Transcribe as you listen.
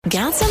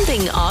Got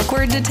something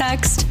awkward to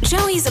text?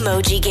 Joey's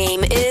emoji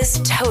game is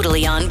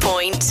totally on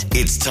point.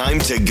 It's time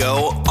to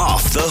go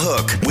off the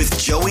hook with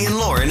Joey and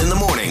Lauren in the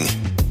morning.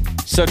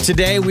 So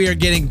today we are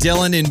getting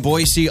Dillon in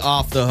Boise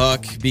off the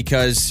hook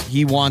because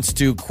he wants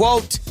to,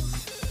 quote,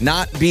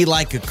 not be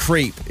like a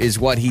creep is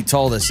what he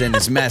told us in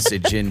his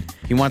message. And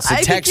he wants to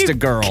text a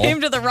girl.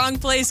 Came to the wrong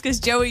place because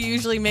Joey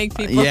usually makes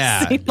people seem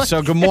like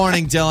So good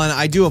morning, Dillon.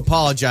 I do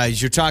apologize.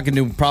 You're talking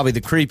to probably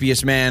the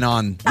creepiest man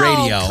on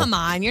radio. Oh, come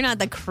on. You're not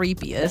the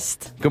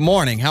creepiest. Good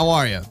morning. How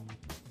are you?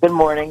 Good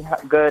morning.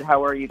 Good.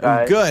 How are you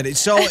guys? Good.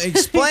 So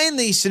explain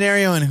the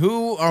scenario and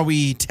who are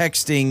we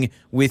texting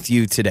with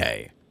you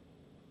today?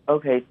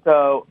 Okay,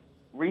 so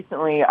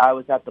recently I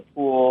was at the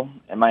pool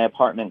in my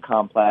apartment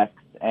complex,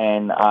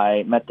 and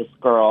I met this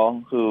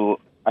girl who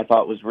I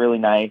thought was really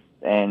nice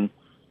and,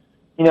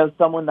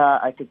 someone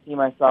that I could see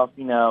myself,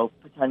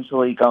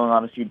 potentially going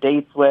on a few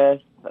dates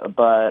with.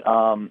 But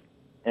and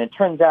it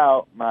turns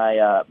out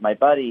my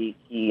buddy,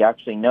 he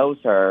actually knows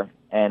her,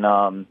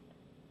 and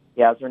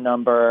he has her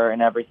number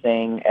and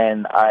everything,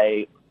 and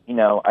I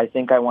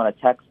think I want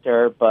to text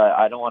her, but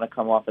I don't want to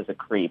come off as a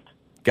creep.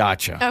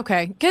 Gotcha.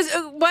 Okay. Because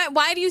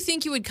why do you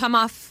think you would come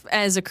off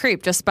as a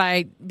creep? Just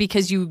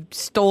because you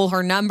stole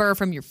her number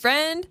from your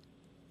friend?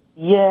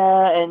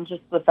 Yeah, and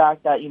just the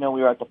fact that, we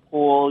were at the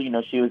pool,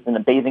 she was in a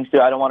bathing suit.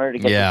 I don't want her to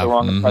get the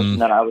wrong impression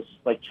that I was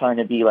just, trying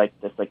to be,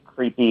 this,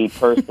 creepy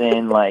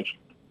person, No,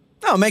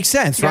 it makes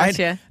sense, right?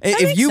 Gotcha.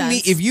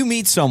 If you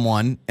meet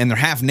someone and they're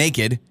half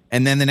naked,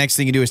 and then the next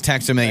thing you do is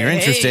text them that you're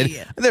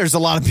interested, there's a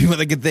lot of people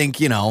that could think,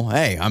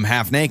 hey, I'm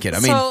half naked.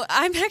 So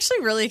I'm actually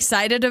really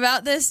excited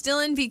about this,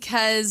 Dillon,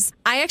 because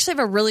I actually have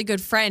a really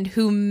good friend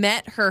who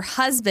met her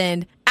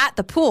husband at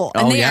the pool.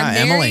 And they are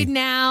married Emily.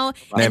 now,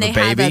 They and have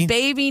they a have baby? a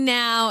baby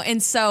now.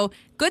 And so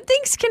good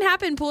things can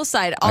happen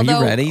poolside. Are you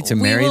Although ready to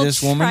marry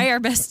this woman? We will try our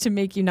best to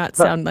make you not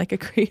sound like a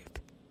creep.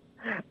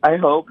 I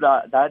hope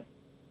not.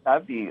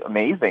 That'd be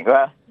amazing.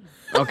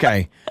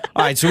 Okay.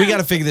 All right, so we got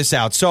to figure this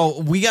out.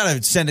 So we got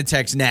to send a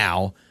text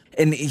now.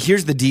 And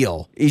here's the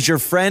deal. Is your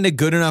friend a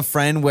good enough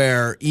friend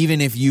where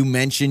even if you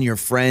mention your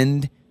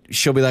friend,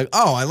 she'll be like,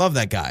 oh, I love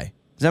that guy?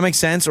 Does that make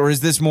sense? Or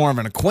is this more of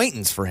an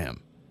acquaintance for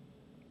him?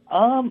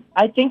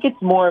 I think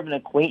it's more of an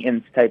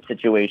acquaintance type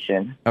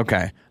situation.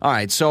 Okay. All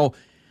right. So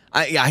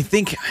I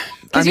think...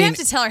 Because you have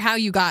to tell her how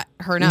you got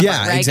her number,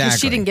 right? Because exactly.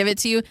 she didn't give it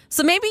to you.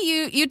 So maybe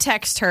you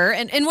text her.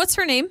 And what's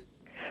her name?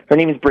 Her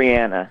name is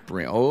Brianna.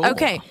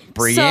 Okay.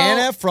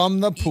 Brianna so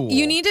from the pool.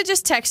 You need to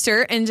just text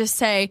her and just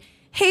say,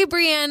 hey,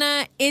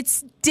 Brianna,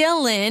 it's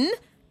Dillon.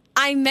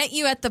 I met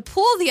you at the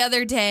pool the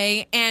other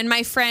day, and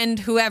my friend,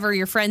 whoever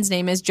your friend's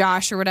name is,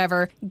 Josh or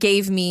whatever,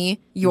 gave me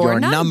your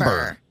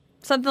number.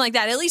 Something like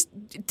that. At least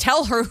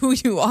tell her who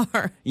you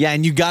are. Yeah,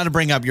 and you got to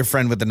bring up your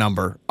friend with the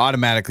number.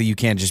 Automatically, you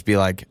can't just be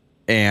like,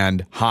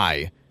 and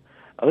hi.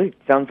 Oh,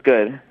 sounds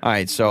good. All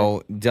right,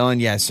 so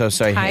Dillon, so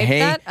say, Type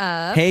that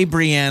up. Hey,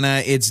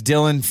 Brianna, it's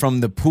Dillon from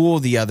the pool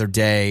the other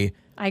day.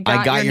 I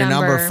got your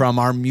number from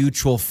our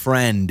mutual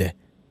friend.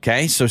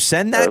 Okay, so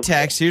send that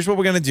text. Here's what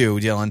we're going to do,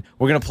 Dillon.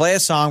 We're going to play a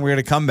song. We're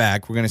going to come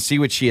back. We're going to see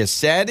what she has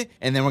said,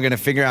 and then we're going to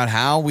figure out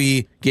how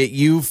we get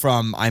you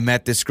from I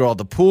met this girl at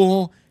the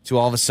pool to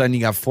all of a sudden you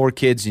got 4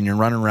 kids and you're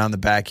running around the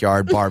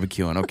backyard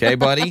barbecuing. Okay,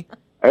 buddy?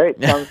 All right,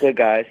 sounds good,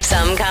 guys.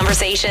 Some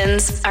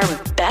conversations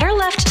are better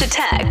left to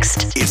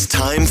text. It's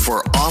time for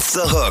Off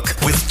the Hook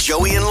with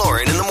Joey and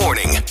Lauren in the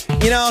morning.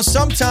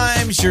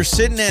 Sometimes you're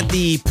sitting at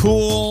the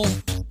pool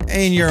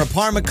in your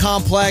apartment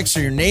complex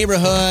or your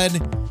neighborhood,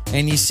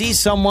 and you see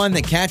someone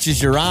that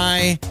catches your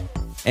eye,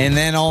 and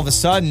then all of a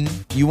sudden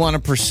you want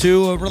to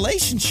pursue a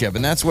relationship.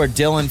 And that's where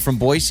Dillon from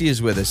Boise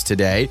is with us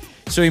today.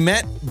 So he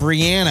met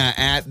Brianna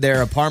at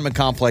their apartment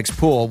complex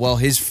pool. Well,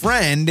 his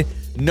friend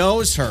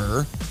knows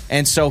her,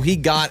 and so he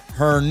got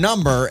her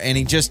number, and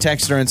he just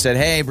texted her and said,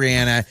 hey,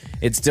 Brianna,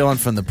 it's Dillon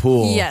from the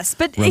pool. Yes,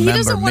 but he Remember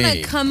doesn't want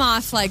me." to come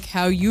off like,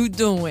 how you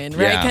doing,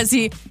 right? Yeah. Because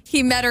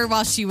he met her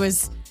while she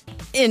was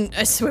in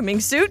a swimming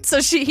suit,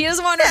 so he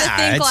doesn't want her to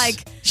think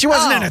like... She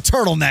wasn't oh. in a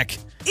turtleneck.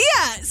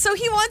 Yeah, so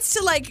he wants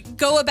to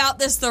go about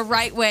this the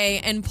right way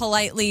and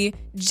politely,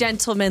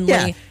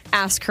 gentlemanly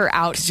ask her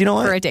out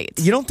for a date.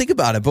 You don't think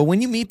about it, but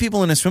when you meet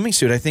people in a swimming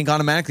suit, I think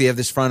automatically you have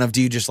this front of,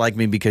 do you just like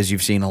me because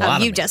you've seen a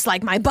lot of you me? just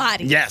like my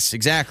body. Yes,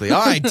 exactly.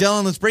 All right,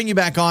 Dillon, let's bring you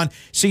back on.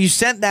 So you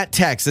sent that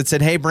text that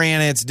said, hey,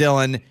 Brianna, it's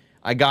Dillon.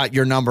 I got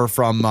your number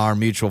from our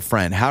mutual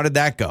friend. How did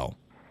that go?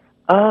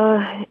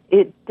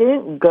 It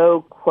didn't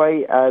go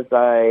quite as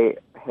I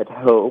had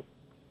hoped.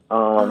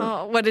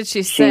 What did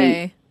she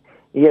say?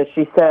 Yeah,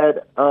 she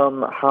said,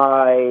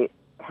 hi,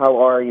 how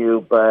are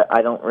you? But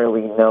I don't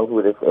really know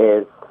who this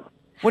is.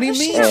 What do you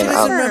mean? She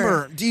doesn't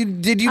remember.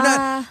 Did you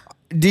not?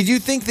 Did you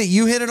think that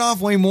you hit it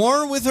off way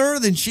more with her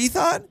than she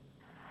thought?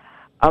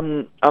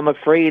 I'm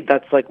afraid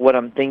that's what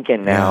I'm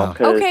thinking now.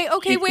 Okay,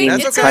 wait,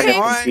 it's kind okay.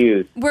 of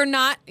confused. We're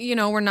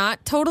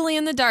not totally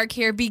in the dark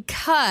here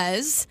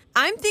because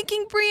I'm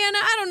thinking Brianna,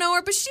 I don't know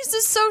her, but she's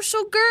a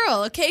social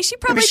girl, okay? She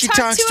probably she talked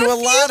talks to a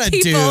few lot of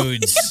people.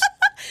 dudes.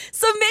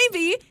 So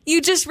maybe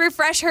you just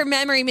refresh her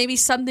memory, maybe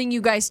something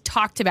you guys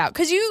talked about.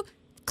 Because you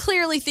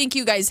clearly think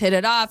you guys hit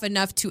it off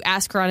enough to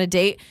ask her on a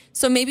date.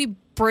 So maybe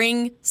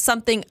bring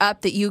something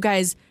up that you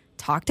guys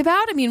talked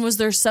about. I mean, was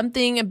there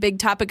something, a big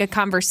topic of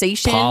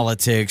conversation?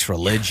 Politics,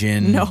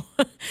 religion. No.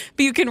 But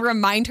you can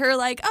remind her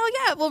like, oh,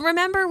 yeah, well,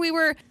 remember we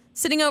were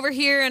sitting over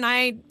here and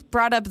I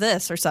brought up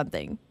this or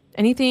something.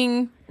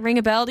 Anything ring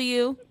a bell to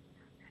you?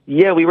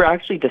 Yeah, we were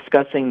actually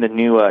discussing the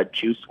new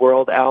Juice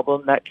WRLD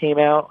album that came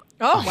out.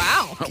 Oh,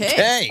 wow.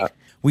 Okay.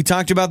 We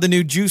talked about the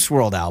new Juice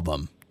WRLD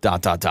album, ...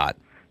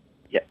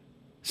 Yeah.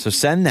 So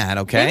send that,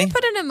 okay? Maybe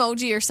put an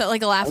emoji or something,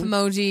 like a laugh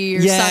emoji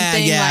or Yeah,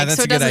 something. yeah, like, that's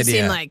so a it good doesn't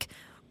idea. seem like,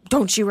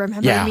 don't you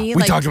remember Yeah, me? we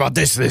Like, talked about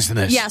this, and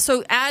this. yeah,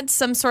 so add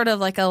some sort of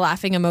like a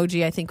laughing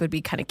emoji, I think would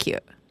be kind of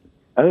cute.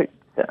 Okay,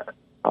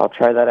 I'll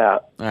try that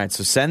out. All right,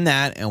 so send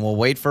that, and we'll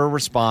wait for a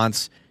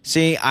response.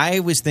 See,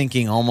 I was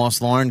thinking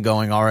almost Lauren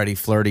going already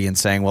flirty and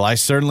saying, well, I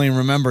certainly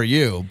remember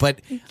you.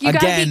 But You again,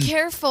 gotta be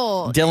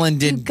careful. Dylan,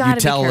 did you gotta be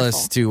tell careful.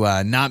 us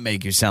to not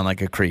make you sound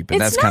like a creep, and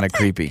It's that's not kind of that-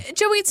 creepy.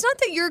 Joey, it's not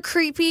that you're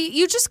creepy.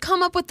 You just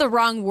come up with the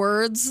wrong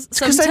words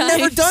Because sometimes. I've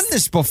never done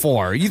this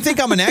before. You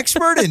think I'm an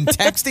expert in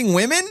texting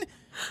women?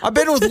 I've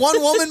been with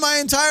one woman my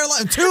entire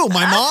life. Two,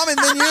 my mom and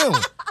then you.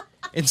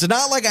 It's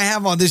not like I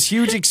have all this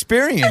huge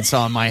experience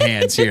on my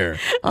hands here.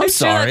 I'm Sure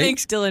sorry. that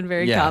makes Dylan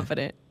very Yeah.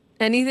 confident.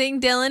 Anything,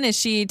 Dylan? Is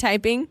she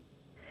typing?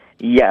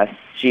 Yes,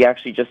 she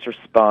actually just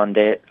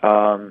responded.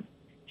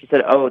 She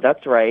said, "Oh,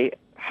 that's right.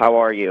 How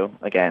are you?"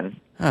 Again.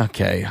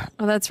 Okay.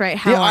 Oh, that's right.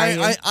 How Yeah,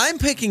 are you? I'm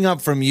picking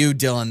up from you,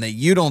 Dylan, that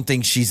you don't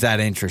think she's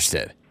that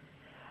interested.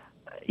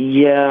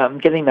 Yeah, I'm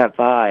getting that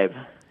vibe.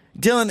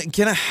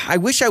 Dylan, I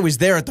wish I was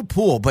there at the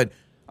pool, but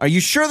are you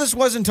sure this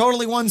wasn't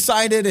totally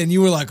one-sided? And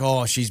you were like,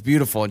 oh, she's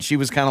beautiful. And she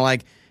was kind of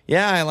like,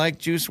 yeah, I like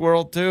Juice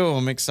WRLD too.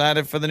 I'm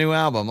excited for the new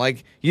album.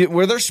 Like,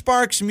 were there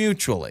sparks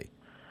mutually?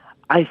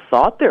 I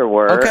thought there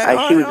were.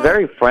 Okay, She was all right.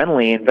 very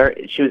friendly and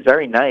she was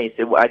very nice.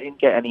 I didn't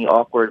get any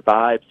awkward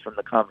vibes from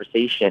the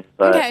conversation.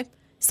 But Okay.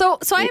 So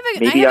I have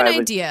maybe an I was-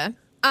 idea.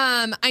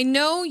 I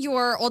know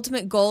your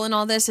ultimate goal in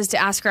all this is to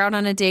ask her out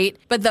on a date,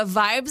 but the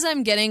vibes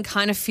I'm getting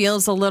kind of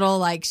feels a little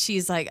like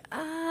she's like,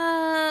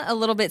 a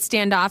little bit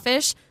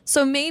standoffish.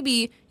 So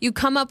maybe you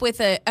come up with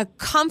a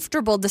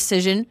comfortable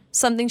decision,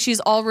 something she's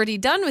already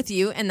done with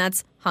you, and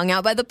that's hung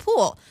out by the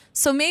pool.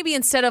 So maybe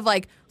instead of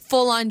like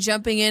full on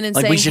jumping in and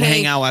Like, saying, we should hey,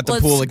 hang out at the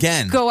let's pool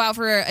again. go out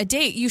for a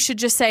date, you should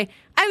just say,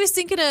 I was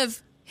thinking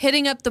of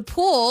hitting up the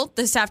pool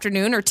this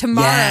afternoon or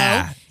tomorrow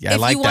Yeah, I if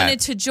like you that. wanted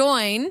to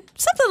join,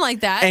 something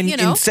like that, And, you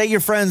know. and say your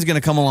friend's going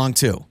to come along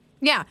too.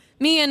 Yeah,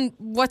 me and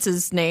what's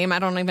his name? I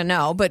don't even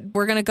know, but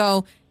we're going to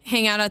go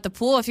hang out at the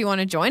pool if you want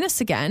to join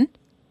us again.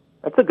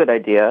 that's a good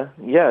idea.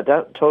 Yeah,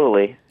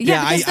 totally.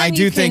 Yeah, because I then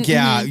do you think,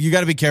 can- you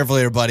got to be careful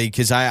here, buddy,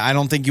 because I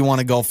don't think you want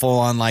to go full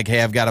on like,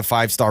 hey, I've got a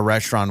 5-star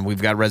restaurant.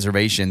 We've got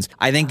reservations.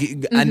 I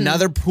think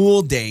another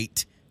pool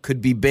date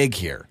could be big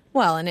here.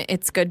 Well, and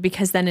it's good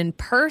because then in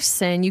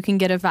person, you can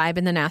get a vibe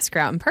and then ask her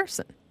out in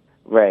person.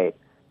 Right.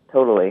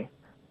 Totally.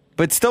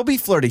 But still be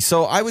flirty.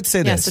 So I would say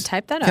Yeah, this. so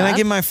type that Can I up.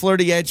 give my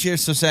flirty edge here?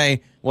 So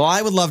say, well,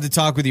 I would love to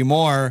talk with you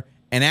more.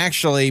 And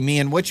actually, me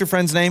and what's your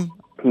friend's name?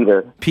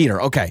 Peter.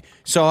 Peter. Okay.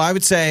 So I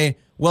would say,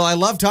 well, I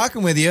love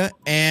talking with you,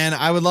 and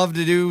I would love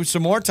to do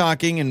some more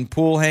talking and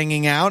pool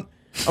hanging out.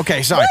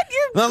 Okay, sorry. What?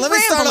 You're Let me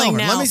start rambling over.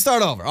 now. Let me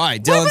start over. All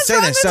right, What Dylan, was say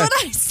wrong this. with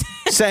what I said?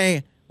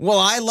 Say, well,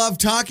 I love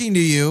talking to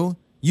you.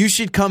 You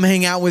should come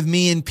hang out with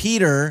me and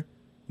Peter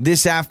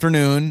this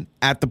afternoon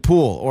at the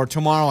pool, or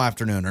tomorrow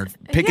afternoon, or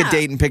pick a Yeah.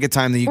 date and pick a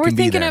time that you We're can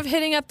be thinking there. of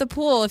hitting up the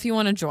pool if you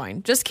want to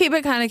join. Just keep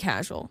it kind of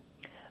casual.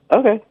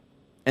 Okay.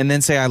 And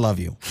then say, I love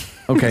you.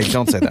 Okay,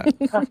 don't say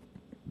that.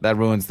 That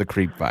ruins the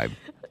creep vibe.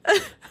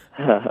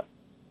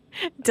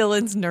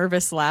 Dylan's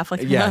nervous laugh.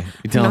 Like, Yeah, I'm not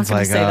Dylan's gonna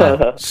like, say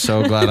that.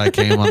 so glad I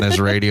came on this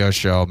radio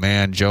show.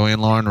 Man, Joey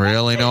and Lauren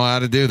really know how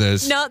to do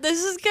this. No,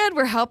 this is good.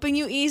 We're helping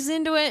you ease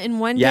into it. And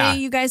one Yeah. day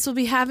you guys will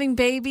be having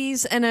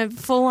babies and a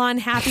full on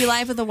happy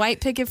life with a white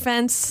picket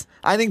fence.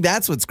 I think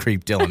that's what's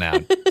creeped Dylan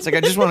out. It's like,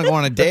 I just want to go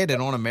on a date. I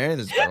don't want to marry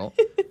this girl.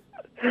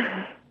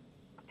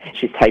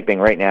 She's typing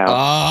right now.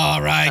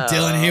 All right,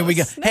 Dylan, here we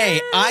go.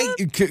 Hey, I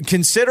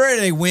consider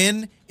it a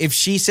win if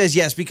she says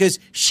yes, because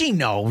she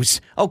knows,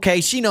 okay,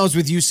 she knows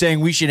with you saying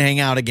we should hang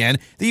out again,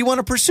 that you want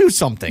to pursue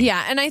something.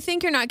 Yeah, and I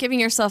think you're not giving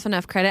yourself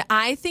enough credit.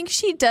 I think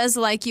she does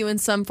like you in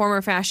some form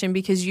or fashion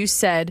because you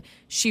said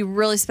she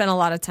really spent a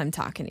lot of time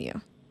talking to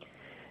you.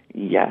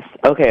 Yes.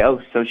 Okay.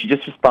 Oh, so she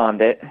just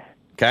responded.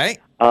 Okay.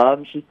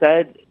 She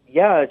said,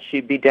 yeah,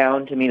 she'd be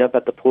down to meet up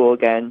at the pool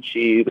again.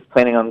 She was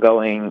planning on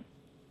going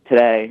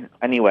today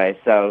anyway,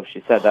 so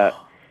she said that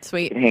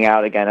Sweet. we'd hang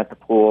out again at the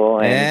pool.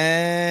 And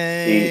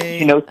Hey.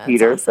 she knows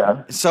Peter,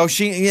 awesome. So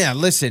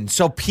listen.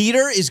 So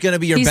Peter is going to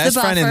be your He's the best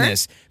friend in buffer.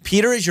 this.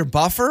 Peter is your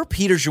buffer.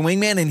 Peter's your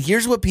wingman. And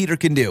here's what Peter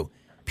can do.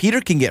 Peter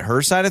can get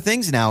her side of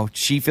things, now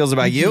she feels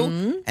about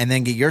you, and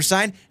then get your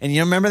side. And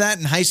you remember that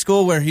in high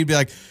school where he'd be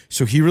like,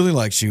 so he really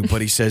likes you,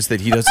 but he says that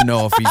he doesn't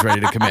know if he's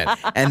ready to commit.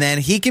 And then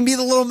he can be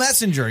the little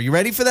messenger. You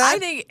ready for that? I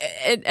think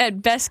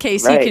at best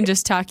case, Right. he can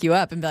just talk you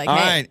up and be like, All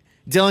hey. right.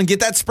 Dylan, get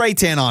that spray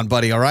tan on,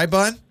 buddy. All right,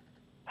 bud?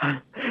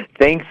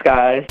 Thanks,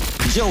 guys.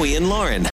 Joey and Lauren.